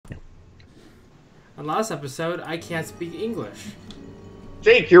On last episode, I can't speak English.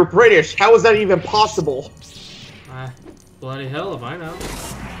 Jake, you're British. How is that even possible? Bloody hell if I know.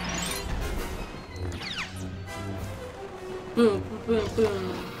 Boom, boom,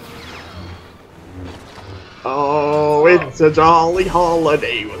 boom. Oh, it's a jolly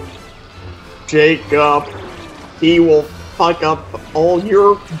holiday with Jacob. He will fuck up all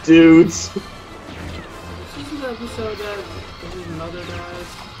your dudes. This is the episode that his mother dies?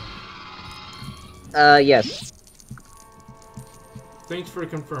 Yes. Thanks for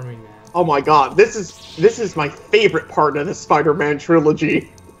confirming that. Oh my god, this is my favorite part of the Spider-Man trilogy.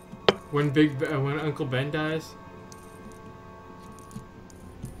 When when Uncle Ben dies?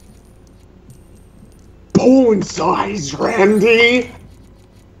 Bone size, Randy!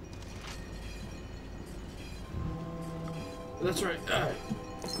 That's right.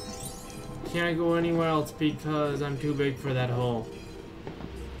 Can't go anywhere else because I'm too big for that hole.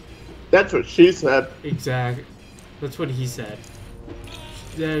 That's what she said. Exactly. That's what he said.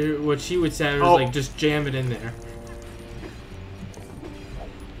 What she would say was like, just jam it in there.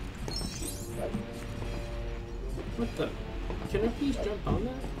 What the? Can I please jump on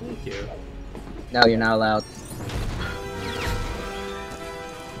that? Thank you. No, you're not allowed.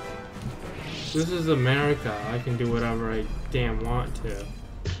 This is America. I can do whatever I damn want to.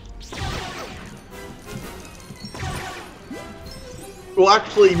 Well,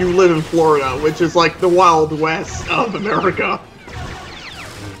 actually, you live in Florida, which is like the Wild West of America.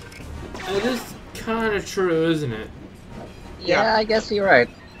 It is kind of true, isn't it? Yeah, I guess you're right.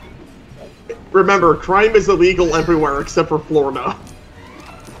 Remember, crime is illegal everywhere except for Florida.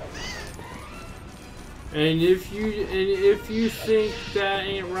 And if you think that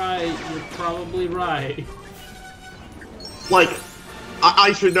ain't right, you're probably right. Like,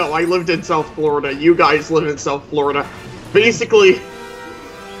 I should know. I lived in South Florida. You guys live in South Florida. Basically,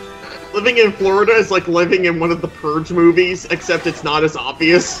 living in Florida is like living in one of the Purge movies, except it's not as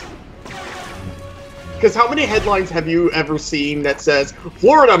obvious. Because how many headlines have you ever seen that says,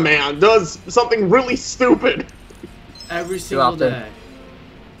 Florida man does something really stupid? Every single day.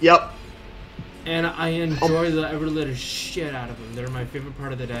 Yep. And I enjoy the every little shit out of them. They're my favorite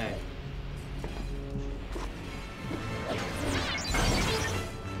part of the day.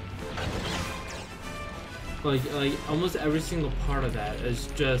 Like almost every single part of that is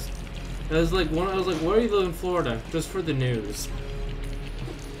just. I was like, why do you live in Florida? Just for the news.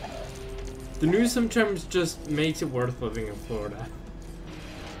 The news sometimes just makes it worth living in Florida.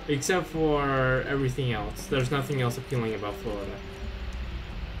 Except for everything else. There's nothing else appealing about Florida.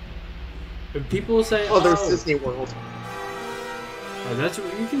 If people say, oh, there's Disney World. Oh, that's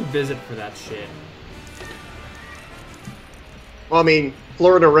you can visit for that shit. Well, I mean,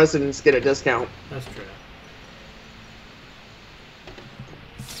 Florida residents get a discount. That's true.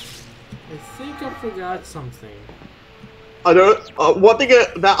 I think I forgot something. I don't. One thing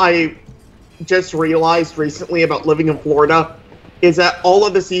that I just realized recently about living in Florida is that all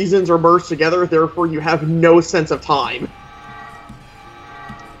of the seasons are merged together, therefore you have no sense of time.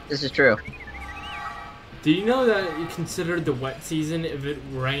 This is true. Do you know that you consider the wet season if it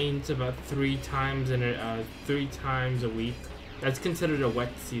rains about 3 times in 3 times a week? That's considered a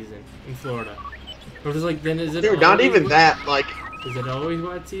wet season in Florida. Or just like then is it? Dude, not even that. Like, is it always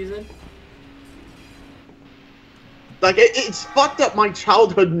wet season? Like it's fucked up my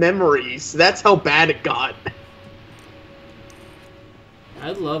childhood memories. That's how bad it got.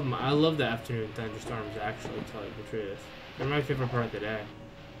 I love the afternoon thunderstorms. Actually, to tell you the truth, they're my favorite part of the day.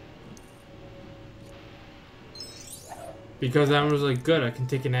 Because I was like, good, I can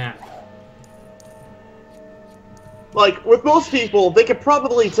take a nap. Like, with most people, they could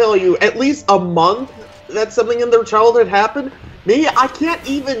probably tell you at least a month that something in their childhood happened. Me, I can't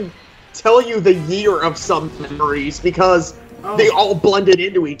even tell you the year of some memories because they all blended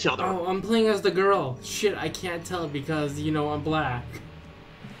into each other. Oh, I'm playing as the girl. Shit, I can't tell because, you know, I'm black.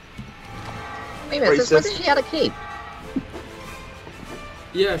 Wait a minute, since when did she have a cape?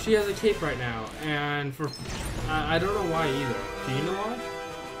 Yeah, she has a cape right now, and for I don't know why either. Do you know why?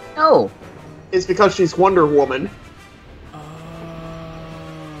 No. It's because she's Wonder Woman.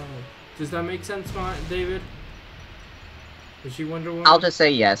 Does that make sense, David? Is she Wonder Woman? I'll just say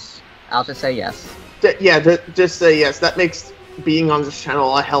yes. I'll just say yes. Yeah, just say yes. That makes being on this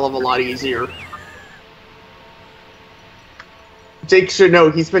channel a hell of a lot easier. Jake should know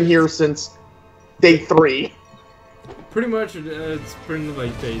he's been here since day 3. Pretty much, it's been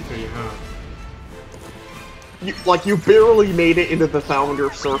like day 3, huh? You barely made it into the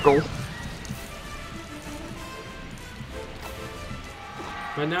founder circle.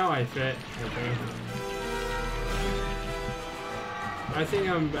 But now I fit, I think.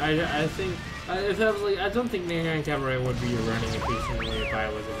 I think If I was like, I don't think Neon Cabaret would be running efficiently if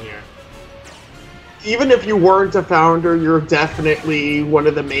I wasn't here. Even if you weren't a founder, you're definitely one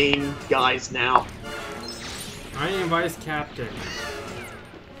of the main guys now. I am vice captain.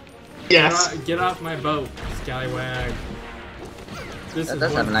 Yes. Get off my boat, scallywag. That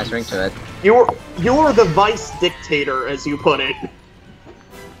does have a nice ring to it. You're the vice dictator, as you put it.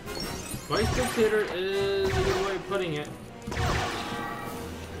 Vice dictator is a good way of putting it.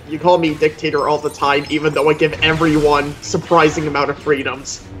 You call me dictator all the time, even though I give everyone surprising amount of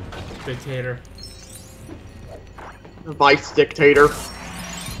freedoms. Dictator. Vice dictator.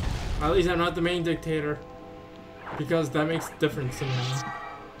 At least I'm not the main dictator. Because that makes a difference somehow.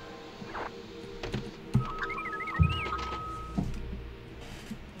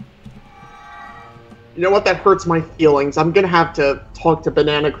 You know what? That hurts my feelings. I'm gonna have to talk to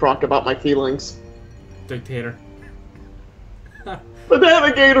Banana Croc about my feelings. Dictator.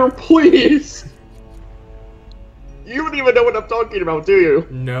 Banana Gator, please! You don't even know what I'm talking about, do you?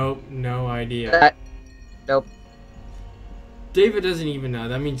 Nope, no idea. Nope. David doesn't even know.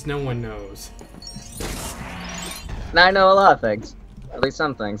 That means no one knows. Now I know a lot of things. At least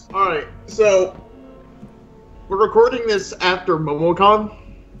some things. Alright, so... we're recording this after MomoCon.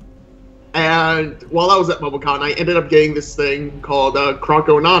 And while I was at MomoCon, I ended up getting this thing called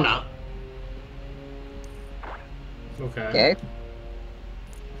Croconana. Okay.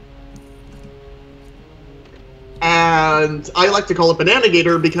 And I like to call it Banana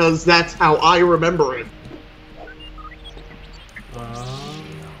Gator because that's how I remember it.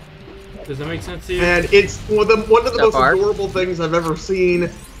 Does that make sense to you? And it's one of the most adorable things I've ever seen,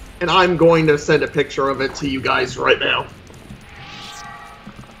 and I'm going to send a picture of it to you guys right now.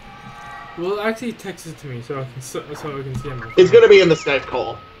 Well, actually text it to me so I can see it. It's going to be in the Skype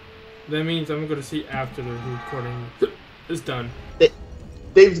call. That means I'm going to see after the recording is done.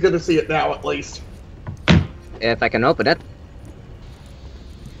 Dave's going to see it now, at least. If I can open it.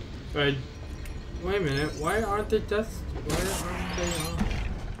 Wait a minute. Why aren't they on?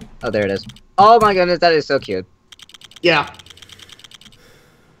 Oh, there it is. Oh my goodness, that is so cute. Yeah.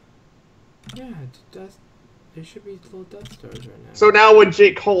 Yeah, they should be little Death Stars right now. So now when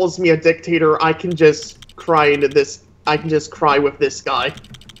Jake calls me a dictator, I can just cry into this. I can just cry with this guy.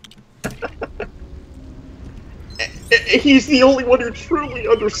 He's the only one who truly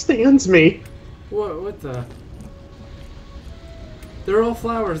understands me. What the? They're all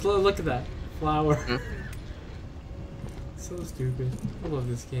flowers. Look at that. Flower. So stupid. I love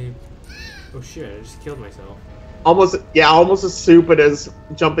this game. Oh shit, I just killed myself. Almost as stupid as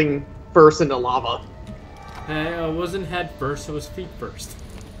jumping first into lava. Hey, I wasn't head first, it was feet first.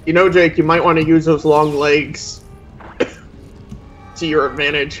 You know, Jake, you might want to use those long legs to your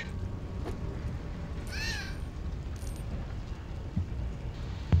advantage.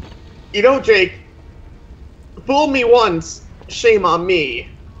 You know, Jake, fool me once, shame on me.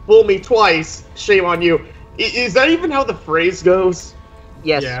 Fool me twice, shame on you. Is that even how the phrase goes?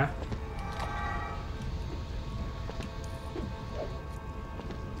 Yes. Yeah.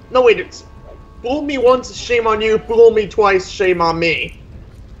 No, wait, it's... fool me once, shame on you. Fool me twice, shame on me.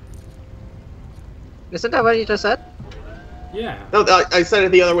 Isn't that what you just said? Yeah. No, I said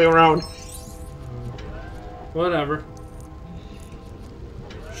it the other way around. Whatever.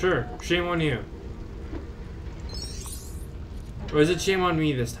 Sure, shame on you. Or is it shame on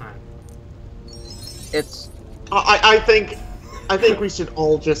me this time? It's... I think we should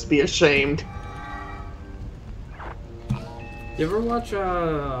all just be ashamed. You ever watch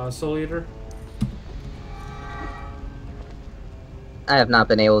Soul Eater? I have not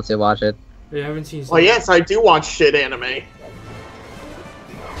been able to watch it. You haven't seen Soul Well, yes, I do watch shit anime.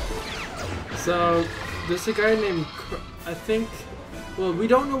 So, there's a guy named, I think, well, we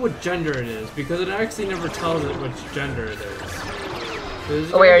don't know what gender it is, because it actually never tells it which gender it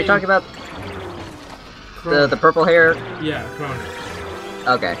is. Oh wait, are you talking about the purple hair? Yeah,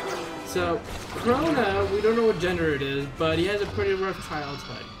 Krona. Okay. So, Krona, we don't know what gender it is, but he has a pretty rough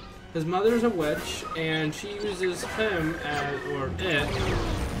childhood. His mother's a witch, and she uses him or it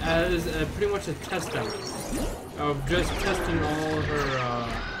as pretty much a test dummy of just testing all her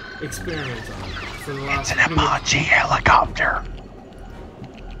experiments on for the last. It's an Apache helicopter.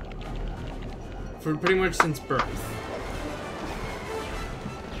 For pretty much since birth.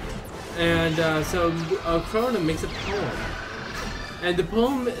 And so Krona makes a poem, and the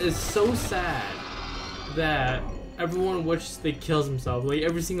poem is so sad that everyone wishes they kills themselves. Like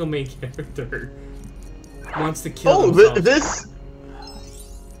every single main character wants to kill themselves. This.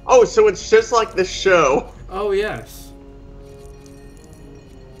 Oh, so it's just like this show. Oh yes.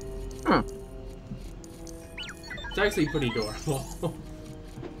 Hmm. It's actually pretty adorable.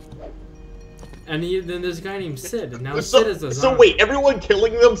 And then there's a guy named Sid, and now Sid is a zombie. So wait, everyone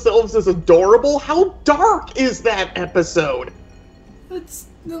killing themselves is adorable? How dark is that episode? It's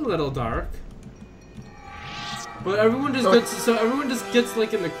a little dark. But everyone just gets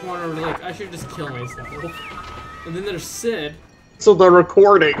like in the corner, like, I should just kill myself. And then there's Sid. So they're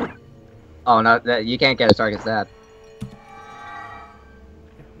recording. Oh no, you can't get as dark as that.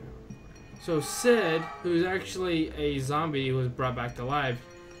 So Sid, who's actually a zombie who was brought back to life,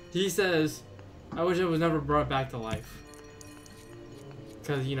 he says, I wish I was never brought back to life.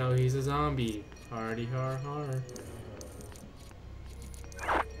 Because, you know, he's a zombie. Hardy har har.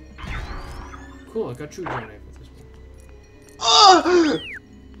 Cool, I got true Jedi with this one.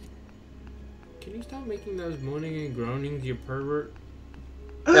 Can you stop making those moaning and groanings, you pervert?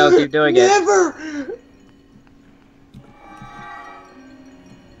 No, keep doing it. Never!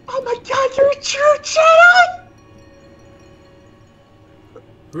 Oh my god, you're a true Jedi!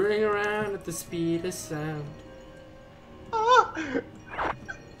 Running around at the speed of sound. No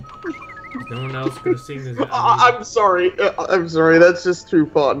one else could have seen this. I'm sorry. I'm sorry, that's just too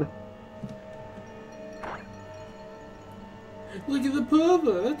fun. Look at the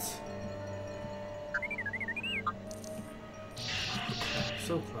perverts!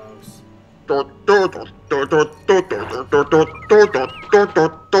 So close.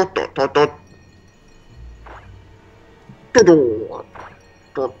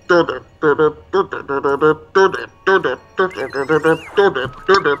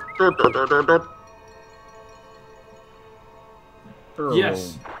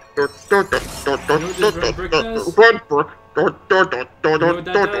 Yes. You know what this red brick does? Red brick. You know what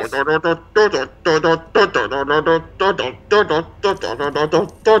that does?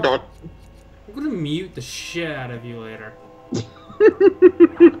 I'm gonna mute the shit out of you later.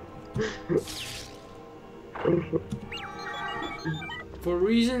 For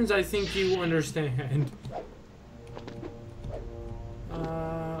reasons I think you understand.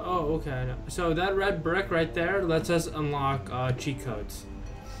 Oh, okay. So that red brick right there lets us unlock cheat codes.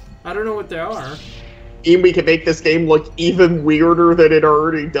 I don't know what they are. And we can make this game look even weirder than it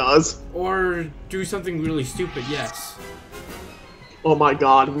already does. Or do something really stupid, yes. Oh my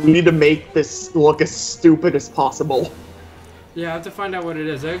god, we need to make this look as stupid as possible. Yeah, I have to find out what it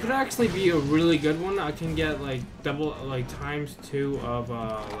is. It could actually be a really good one. I can get like double, like ×2 of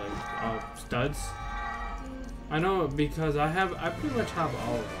studs. I know because I pretty much have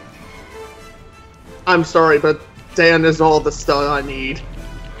all of them. I'm sorry, but Dan is all the stud I need.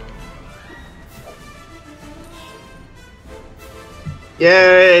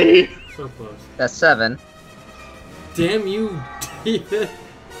 Yay! So close. That's 7. Damn you, David!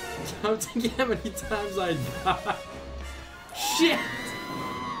 I'm thinking how many times I die. Shit!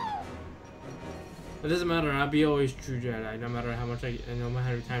 It doesn't matter. I'll be always true Jedi, no matter how many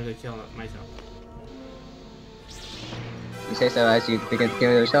times I kill myself. You say so as you begin to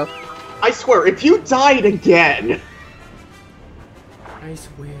kill yourself? I swear, if you died again... I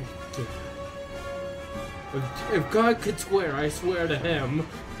swear to God. If God could swear, I swear to him.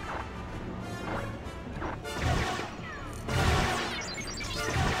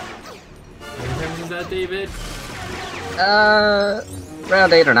 How many times is that, David?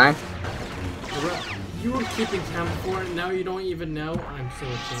 Around 8 or 9. You were keeping count before, and now you don't even know? I'm so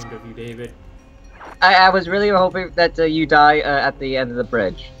ashamed of you, David. I was really hoping that you die at the end of the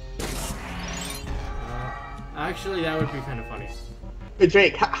bridge. Actually, that would be kind of funny. Hey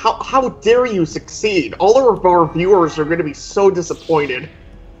Jake, how dare you succeed? All of our viewers are going to be so disappointed.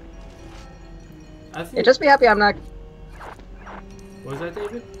 I think... Yeah, just be happy I'm not... What was that,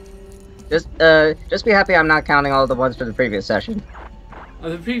 David? Just be happy I'm not counting all the ones for the previous session.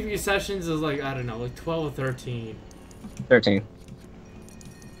 The previous sessions is like, I don't know, like 12 or 13. 13.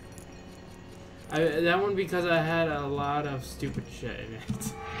 That one because I had a lot of stupid shit in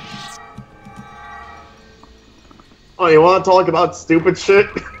it. Oh, you want to talk about stupid shit?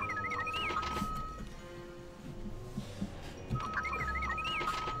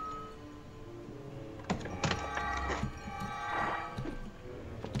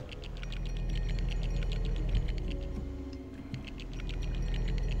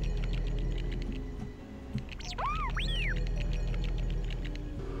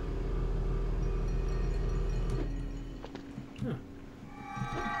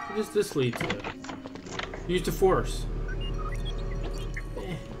 What does this lead to? Use the Force.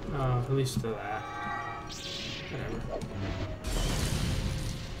 Oh, at least to that. Whatever.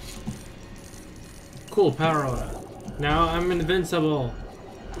 Cool, power up. Now I'm invincible.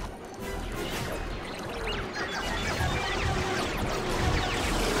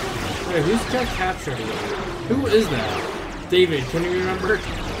 Wait, who's got captured again? Who is that? David, can you remember?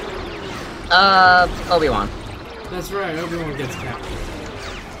 Obi-Wan. That's right, Obi-Wan gets captured.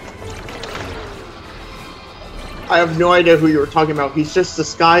 I have no idea who you were talking about. He's just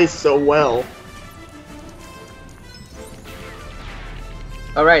disguised so well.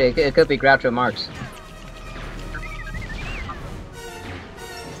 Oh, right, it could be Groucho Marx.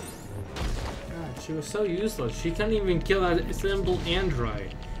 God, she was so useless. She couldn't even kill that simple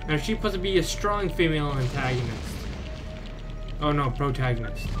android. Now she's supposed to be a strong female antagonist. Oh no,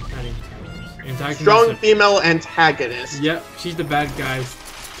 protagonist. Not antagonist. Antagonist. Strong female antagonist. Yep, she's the bad guy.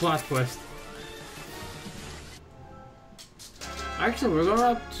 Plot twist. Actually, we're going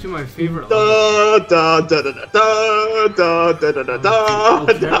up to my favorite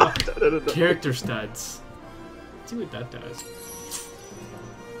character studs. Let's see what that does.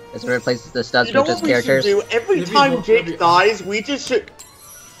 This replaces the studs You know with just what we should characters. do? Every time Jake dies, we just should.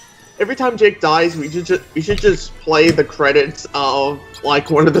 Every time Jake dies, we should just play the credits of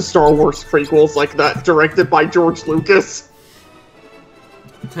like one of the Star Wars prequels, like that directed by George Lucas.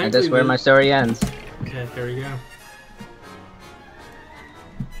 And that's where my story ends. Okay, there we go.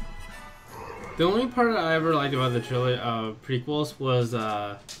 The only part I ever liked about the trilogy prequels was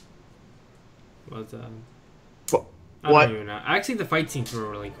I don't even know. Actually, the fight scenes were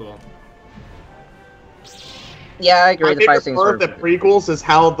really cool. Yeah, I agree. The fight scenes part were... of the prequels is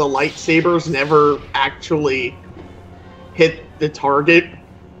how the lightsabers never actually hit the target.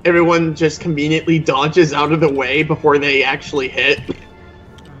 Everyone just conveniently dodges out of the way before they actually hit.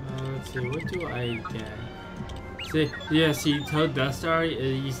 Let's see, what do I get? See, yeah, see, Toad Death Star,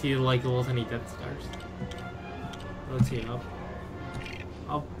 you see like little tiny Death Stars. Let's see,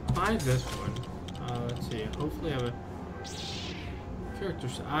 I'll buy this one. Let's see, hopefully I have a character.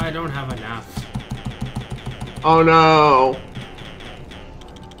 I don't have enough. Oh no.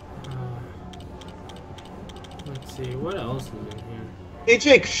 Let's see, what else is in here? Hey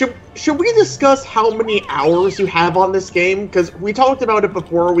Jake, should we discuss how many hours you have on this game? Because we talked about it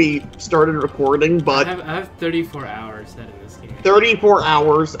before we started recording, but... I have 34 hours set in this game. 34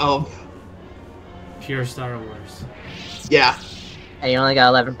 hours of... pure Star Wars. Yeah. And you only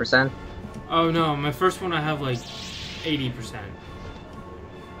got 11%? Oh no, my first one I have like 80%.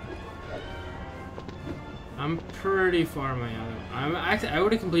 I'm pretty far in my other. I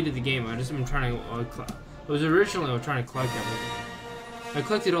would have completed the game. I just been trying to. I was trying to collect everything. I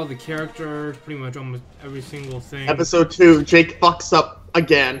collected all the characters, pretty much almost every single thing. Episode 2, Jake fucks up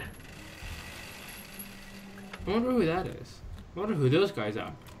again. I wonder who that is. I wonder who those guys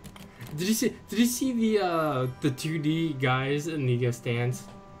are. Did you see the 2D guys in the stands?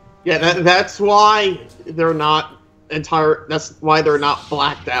 Yeah, that's why they're not that's why they're not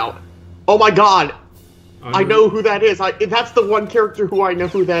blacked out. Oh my god! I know who that is. That's the one character who I know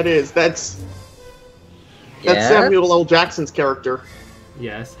who that is. That's Samuel L. Jackson's character.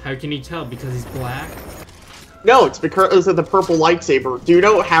 Yes. How can you tell? Because he's black? No, it's because of the purple lightsaber. Do you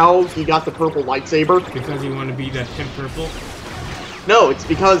know how he got the purple lightsaber? Because he wanted to be that pimp purple? No, it's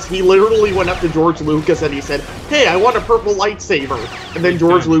because he literally went up to George Lucas and he said, "Hey, I want a purple lightsaber." And then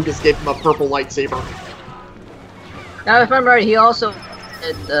George Lucas gave him a purple lightsaber. Now, if I'm right, he also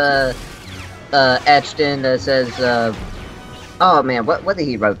etched in that says, oh man, what did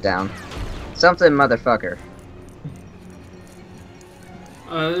he wrote down? Something motherfucker.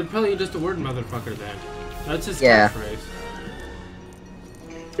 Probably just the word motherfucker then. That's his catchphrase.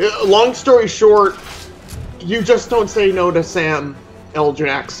 Long story short, you just don't say no to Sam L.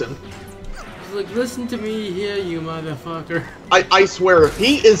 Jackson. He's like, listen to me here, you motherfucker. I swear, if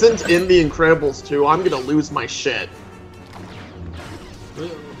he isn't in The Incredibles 2, I'm gonna lose my shit.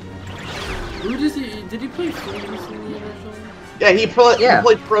 Who does he... Did he play Freeze in the original? Yeah, he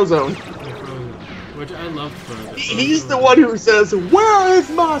played Frozone. Which I love Frozone. He's the one who says, "Where is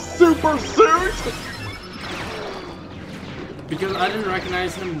my super suit?" Because I didn't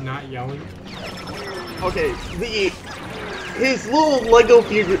recognize him not yelling. Okay, his little Lego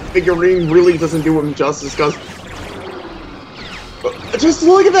figurine really doesn't do him justice, because... Just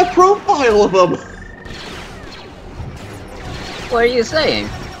look at that profile of him! What are you saying?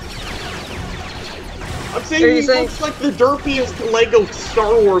 I'm saying he looks like the derpiest Lego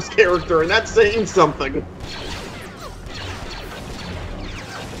Star Wars character, and that's saying something.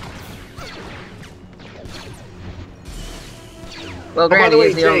 Well, by the way,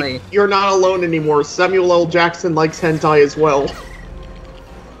 he's the Jake, only... you're not alone anymore. Samuel L. Jackson likes hentai as well.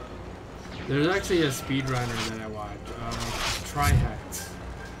 There's actually a speedrunner that I watch, Trihex.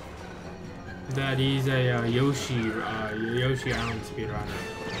 That he's a Yoshi Island speedrunner.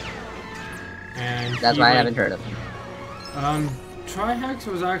 And that's why I haven't heard of him. Trihex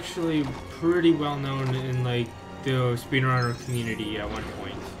was actually pretty well known in like the speedrunner community at one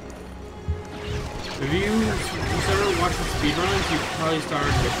point. If you started watching speedruns, you probably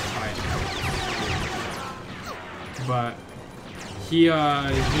started with Kai. But he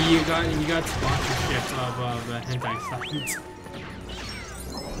got sponsorship of the hentai site.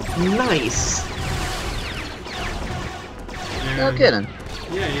 Nice. No kidding.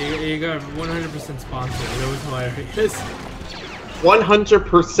 Yeah, you got 100% sponsored. That was hilarious.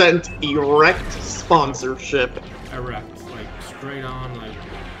 100% erect sponsorship. Erect, like straight on, like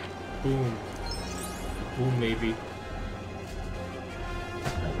boom, boom, maybe.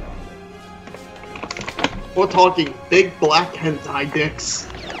 We're talking big black hentai dicks.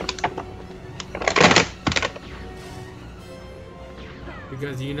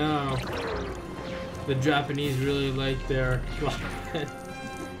 Because you know, the Japanese really like their.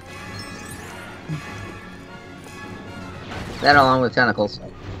 That along with tentacles.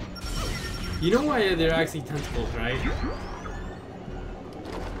 You know why they're actually tentacles, right?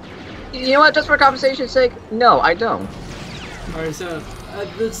 You know what? Just for conversation's sake, no, I don't. Alright, so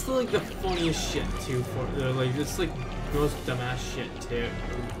it's still like the funniest shit too. Like it's like most dumbass shit too.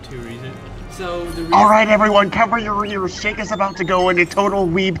 Reason. So the reason. All right, everyone, cover your ears. Shake is about to go into total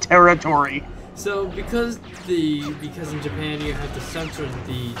weeb territory. So because in Japan you have to censor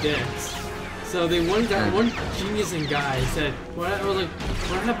the dicks. So one genius and guy said, what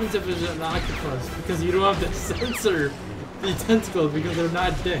happens if it's an octopus? Because you don't have to censor the tentacles because they're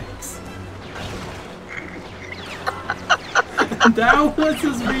not dicks. That was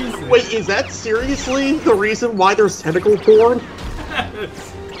his reason. Wait, is that seriously the reason why there's tentacle porn?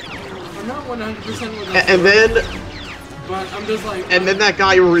 Yes. I'm not 100% with And then, but I'm just like. And then that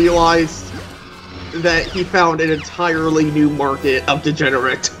guy realized that he found an entirely new market of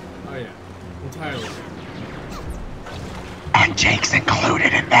degenerate. Oh yeah. Entirely. And Jake's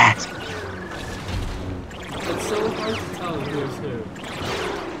included in that. It's so hard to tell who's who.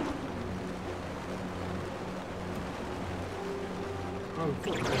 Oh,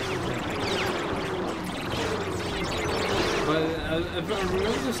 cool. But if I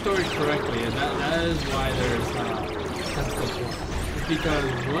remember the story correctly, that is why there's tentacle porn. It's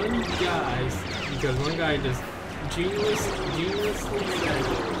because one guy just geniusly said,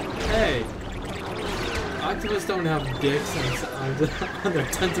 hey, octopus don't have dicks on their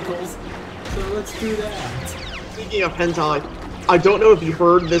tentacles, so let's do that. Speaking of hentai, I don't know if you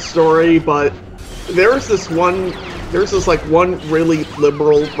heard this story, but there's this one really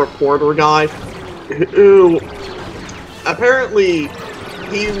liberal reporter guy who apparently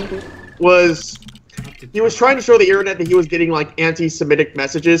he was trying to show the internet that he was getting like anti-Semitic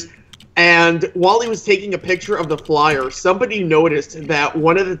messages. And while he was taking a picture of the flyer, somebody noticed that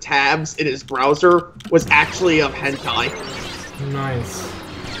one of the tabs in his browser was actually of hentai. Nice.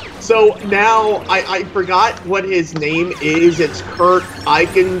 So now, I forgot what his name is, it's Kurt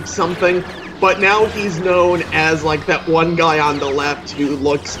Eichen something, but now he's known as like that one guy on the left who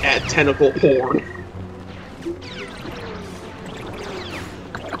looks at tentacle porn.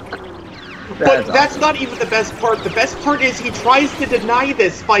 But that's not even the best part. The best part is he tries to deny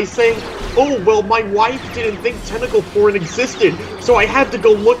this by saying, oh, well, my wife didn't think tentacle porn existed, so I had to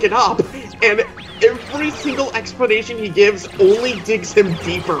go look it up. And every single explanation he gives only digs him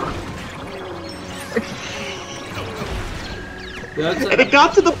deeper. And it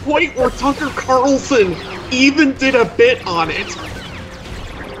got to the point where Tucker Carlson even did a bit on it.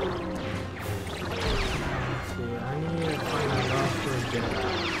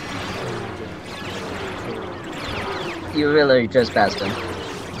 You really just passed him.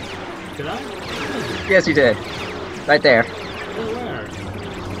 Did I? Yes, you did. Right there. Where?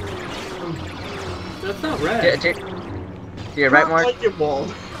 That's not red. To your right, Mark? Like your wall.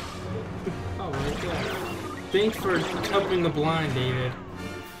 Oh, right there. Thanks for helping the blind, David.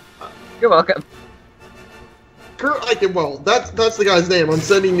 You're welcome. Kurt Eichenwald, that's the guy's name. I'm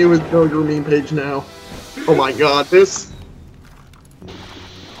sending you his Know Your Meme page now. Oh my god, this...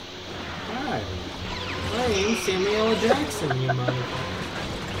 Hi. My name's Samuel L. Jackson, you motherfucker.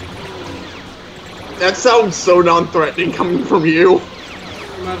 That sounds so non-threatening coming from you.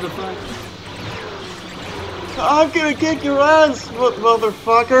 Motherfucker. I'm gonna kick your ass,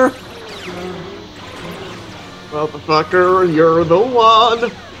 motherfucker. Motherfucker, you're the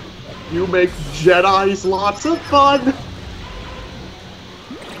one. You make Jedis lots of fun.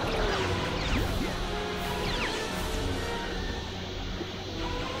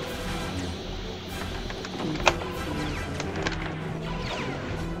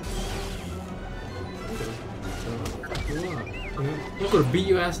 I'm gonna beat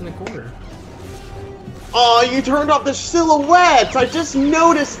your ass in the corner. Oh, you turned off the silhouettes! I just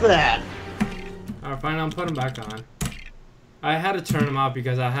noticed that! Alright, fine, I'll put them back on. I had to turn them off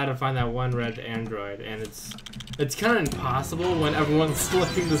because I had to find that one red android, and it's kind of impossible when everyone's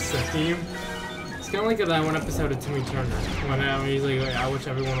looking the same. It's kind of like that one episode of Timmy Turner when he's like, I wish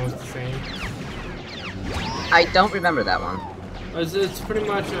everyone was the same. I don't remember that one. It's pretty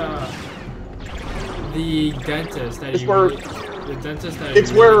much the dentist that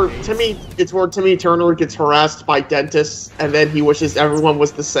It's where Timmy Turner gets harassed by dentists, and then he wishes everyone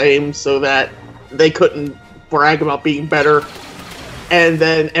was the same so that they couldn't brag about being better, and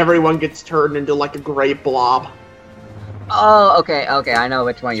then everyone gets turned into like a gray blob. Oh, okay, I know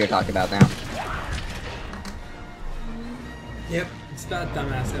which one you're talking about now. Yep, it's that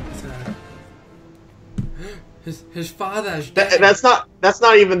dumbass episode. His father is dead. That's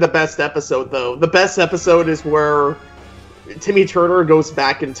not even the best episode though. The best episode is where Timmy Turner goes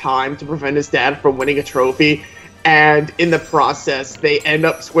back in time to prevent his dad from winning a trophy, and in the process they end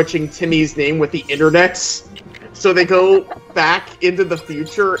up switching Timmy's name with the internets. So they go back into the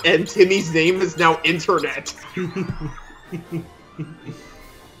future, and Timmy's name is now Internet.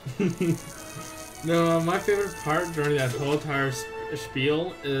 No, my favorite part during that whole entire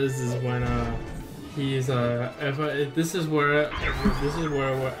spiel is when he's this is where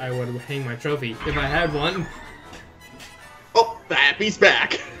I would hang my trophy if I had one. Oh, the happy's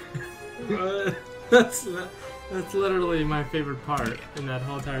back. That's literally my favorite part in that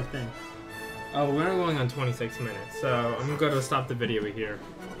whole entire thing. Oh, we're going on 26 minutes, so I'm going to stop the video here.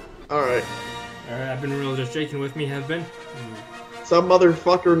 Alright. Alright, I've been Real Just Jake, and with me have been... Some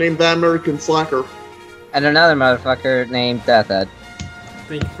motherfucker named That American Slacker. And another motherfucker named Deathhead.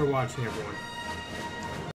 Thank you for watching, everyone.